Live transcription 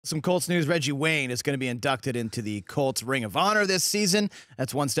Some Colts news. Reggie Wayne is going to be inducted into the Colts Ring of Honor this season.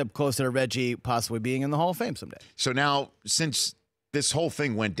 That's one step closer to Reggie possibly being in the Hall of Fame someday. So now, since this whole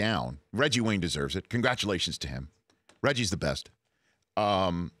thing went down, Reggie Wayne deserves it. Congratulations to him. Reggie's the best.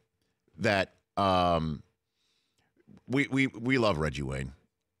 We love Reggie Wayne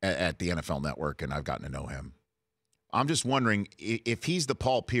at the NFL Network, and I've gotten to know him. I'm just wondering if he's the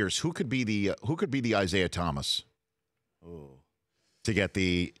Paul Pierce, who could be the Isaiah Thomas to get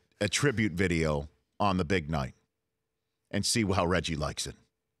a tribute video on the big night and see how Reggie likes it.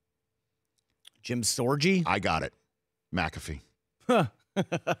 Jim Sorgi? I got it. McAfee. Huh.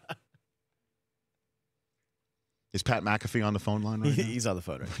 Is Pat McAfee on the phone line right now? He's on the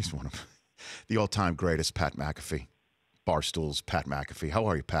phone right now. He's one of the all-time greatest, Pat McAfee. Barstool's Pat McAfee. How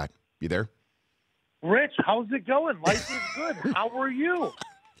are you, Pat? You there? Rich, how's it going? Life is good. How are you?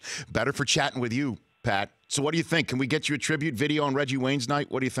 Better for chatting with you, Pat. So what do you think? Can we get you a tribute video on Reggie Wayne's night?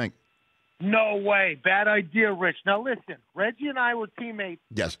 What do you think? No way. Bad idea, Rich. Now, listen. Reggie and I were teammates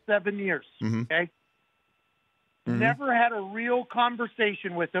for 7 years, okay? Mm-hmm. Never had a real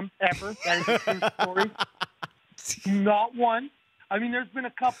conversation with him, ever. That is a true story. Not one. I mean, there's been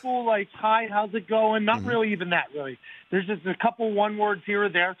a couple like, hi, how's it going? Not really even that, really. There's just a couple one words here or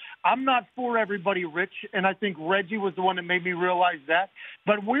there. I'm not for everybody, Rich, and I think Reggie was the one that made me realize that.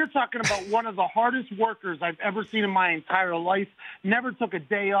 But we're talking about one of the hardest workers I've ever seen in my entire life. Never took a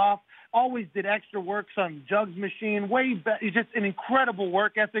day off. Always did extra work on jugs machine. He's just an incredible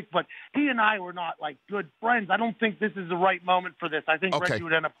work ethic. But he and I were not like good friends. I don't think this is the right moment for this. I think Reggie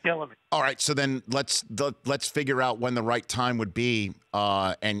would end up killing me. All right, so then let's figure out when the right time would be.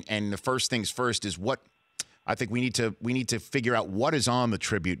 And the first things first is what I think we need to figure out what is on the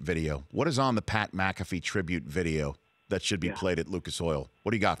tribute video. What is on the Pat McAfee tribute video that should be played at Lucas Oil?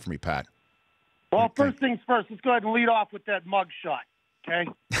 What do you got for me, Pat? Well, first things first. Let's go ahead and lead off with that mug shot.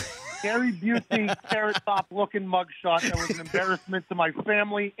 Okay. Gary Busey, carrot top looking mugshot that was an embarrassment to my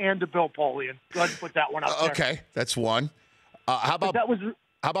family and to Bill Polian. Go ahead and put that one up there. Okay, that's one. How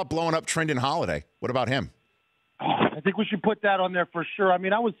about blowing up Trendon Holiday? What about him? Oh, I think we should put that on there for sure. I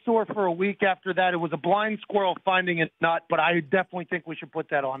mean, I was sore for a week after that. It was a blind squirrel finding a nut, but I definitely think we should put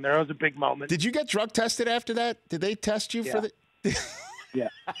that on there. It was a big moment. Did you get drug tested after that? Did they test you for the? Yeah,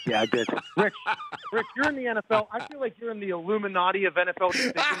 I did. Rich, you're in the NFL. I feel like you're in the Illuminati of NFL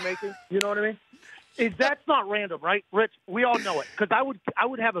decision-making. You know what I mean? That's not random, right, Rich? We all know it. Because I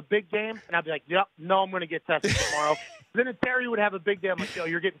would have a big game, and I'd be like, yep, no, I'm going to get tested tomorrow. Then Terry would have a big day. I'm like, yo,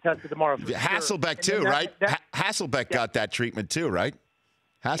 you're getting tested tomorrow. For Hasselbeck, sure. too, right? Hasselbeck got that treatment, too, right?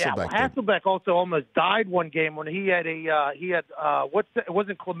 Hasselbeck also almost died one game when he had it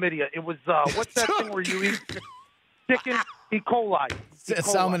wasn't chlamydia. It was, what's that thing where you eat chicken? E. coli.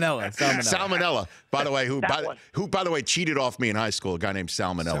 Salmonella. By the way, who by the way cheated off me in high school? A guy named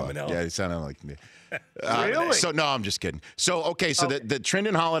Salmonella. Yeah, he sounded like me. Really? So no, I'm just kidding. So okay, the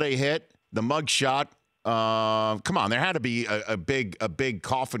Trendon Holiday hit, the mug shot. Come on, there had to be a big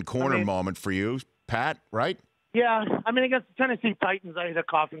coffin corner moment for you, Pat. Right? Yeah, I mean, against the Tennessee Titans, I hit a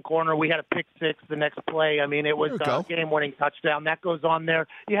coffin corner. We had a pick six the next play. I mean, it was a game-winning touchdown. That goes on there.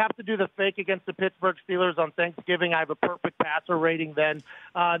 You have to do the fake against the Pittsburgh Steelers on Thanksgiving. I have a perfect passer rating then.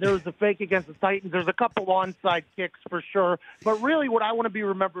 There was the fake against the Titans. There's a couple onside kicks for sure. But really what I want to be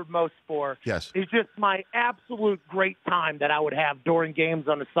remembered most for is just my absolute great time that I would have during games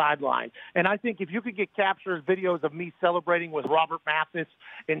on the sideline. And I think if you could get captured videos of me celebrating with Robert Mathis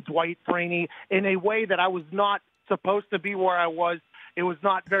and Dwight Freeney in a way that I was not supposed to be where I was. It was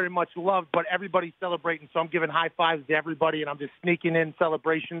not very much loved, but everybody's celebrating, so I'm giving high fives to everybody, and I'm just sneaking in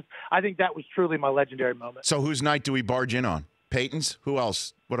celebrations. I think that was truly my legendary moment. So whose night do we barge in on? Peyton's? Who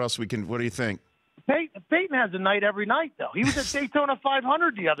else? What do you think? Peyton has a night every night, though. He was at Daytona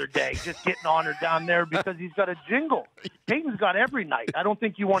 500 the other day, just getting honored down there because he's got a jingle. Peyton's got every night. I don't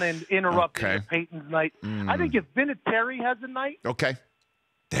think you want to interrupt Peyton's night. I think if Vinatieri has a night. Okay.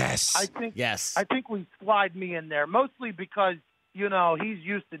 Yes. I think we slide me in there, mostly because, you know, he's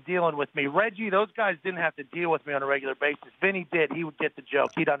used to dealing with me. Reggie, those guys didn't have to deal with me on a regular basis. Vinny did. He would get the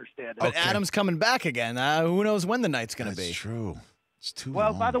joke. He'd understand it. But Adam's coming back again. Who knows when the night's going to be. That's true. It's too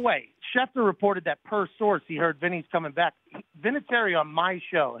long. By the way, Schefter reported that per source he heard Vinny's coming back. Vinatieri on my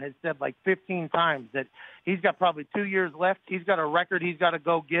show has said like 15 times that he's got probably 2 years left. He's got a record he's got to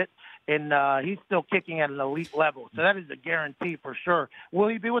go get, and he's still kicking at an elite level. So that is a guarantee for sure. Will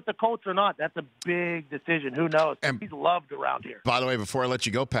he be with the Colts or not? That's a big decision. Who knows? He's loved around here. By the way, before I let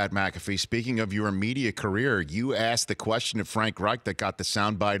you go, Pat McAfee, speaking of your media career, you asked the question of Frank Reich that got the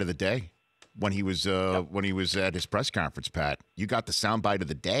soundbite of the day when he was at his press conference, Pat. You got the soundbite of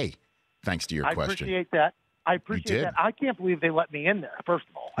the day thanks to your question. I appreciate that. I appreciate that. I can't believe they let me in there. First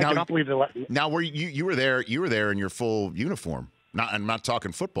of all, I cannot believe they let me in. Now, were you were there? You were there in your full uniform. I'm not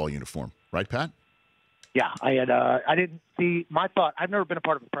talking football uniform, right, Pat? Yeah, I had. I didn't see. My thought. I've never been a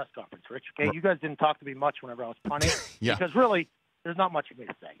part of a press conference, Rich. Okay, you guys didn't talk to me much whenever I was punting. Yeah. Because really, there's not much for me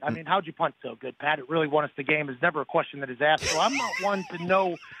to say. I mean, how'd you punt so good, Pat? It really won us the game. Is never a question that is asked. So I'm not one to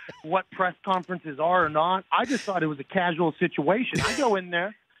know what press conferences are or not. I just thought it was a casual situation. I go in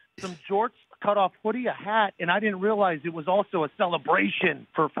there, some jorts, cut-off hoodie, a hat, and I didn't realize it was also a celebration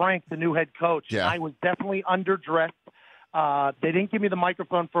for Frank, the new head coach. Yeah. I was definitely underdressed. They didn't give me the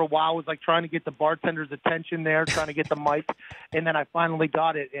microphone for a while. I was like trying to get the bartender's attention there, trying to get the mic, and then I finally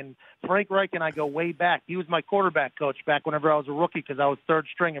got it. And Frank Reich and I go way back. He was my quarterback coach back whenever I was a rookie because I was third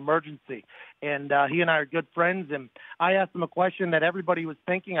string emergency. And he and I are good friends. And I asked him a question that everybody was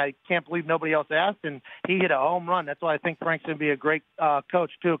thinking. I can't believe nobody else asked, and he hit a home run. That's why I think Frank's going to be a great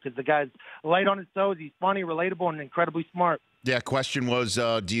coach, too, because the guy's light on his toes. He's funny, relatable, and incredibly smart. Yeah, question was,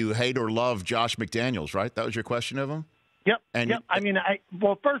 do you hate or love Josh McDaniels, right? That was your question of him? Yep. I mean,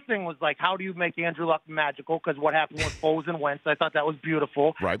 first thing was like, how do you make Andrew Luck magical? Because what happened with Foles and Wentz, I thought that was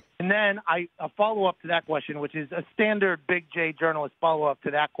beautiful. Right. And then a follow-up to that question, which is a standard Big J journalist follow-up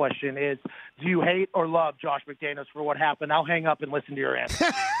to that question is, do you hate or love Josh McDaniels for what happened? I'll hang up and listen to your answer.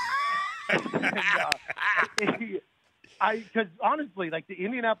 Because honestly, like the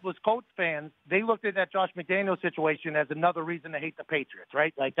Indianapolis Colts fans, they looked at that Josh McDaniels situation as another reason to hate the Patriots,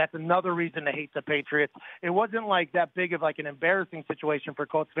 right? Like that's another reason to hate the Patriots. It wasn't like that big of like an embarrassing situation for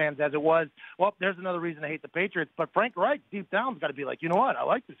Colts fans as it was, well, there's another reason to hate the Patriots. But Frank Reich, deep down, has got to be like, you know what? I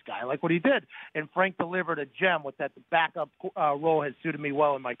like this guy. I like what he did. And Frank delivered a gem with that backup role has suited me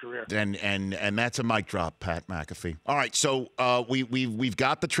well in my career. And that's a mic drop, Pat McAfee. All right, so we've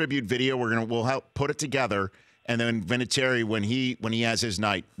got the tribute video. We'll help put it together. And then Vinatieri, when he has his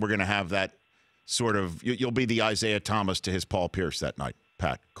night, we're going to have that sort of – you'll be the Isaiah Thomas to his Paul Pierce that night,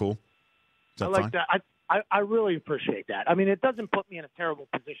 Pat. Cool? Is that I like fine? that. I really appreciate that. I mean, it doesn't put me in a terrible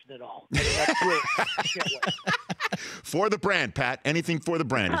position at all. I mean, that's really – I can't wait. For the brand, Pat. Anything for the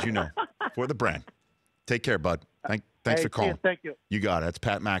brand, as you know. For the brand. Take care, bud. Thanks for calling. Thank you. You got it. That's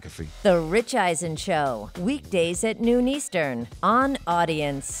Pat McAfee. The Rich Eisen Show, weekdays at noon Eastern on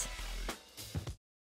Audience.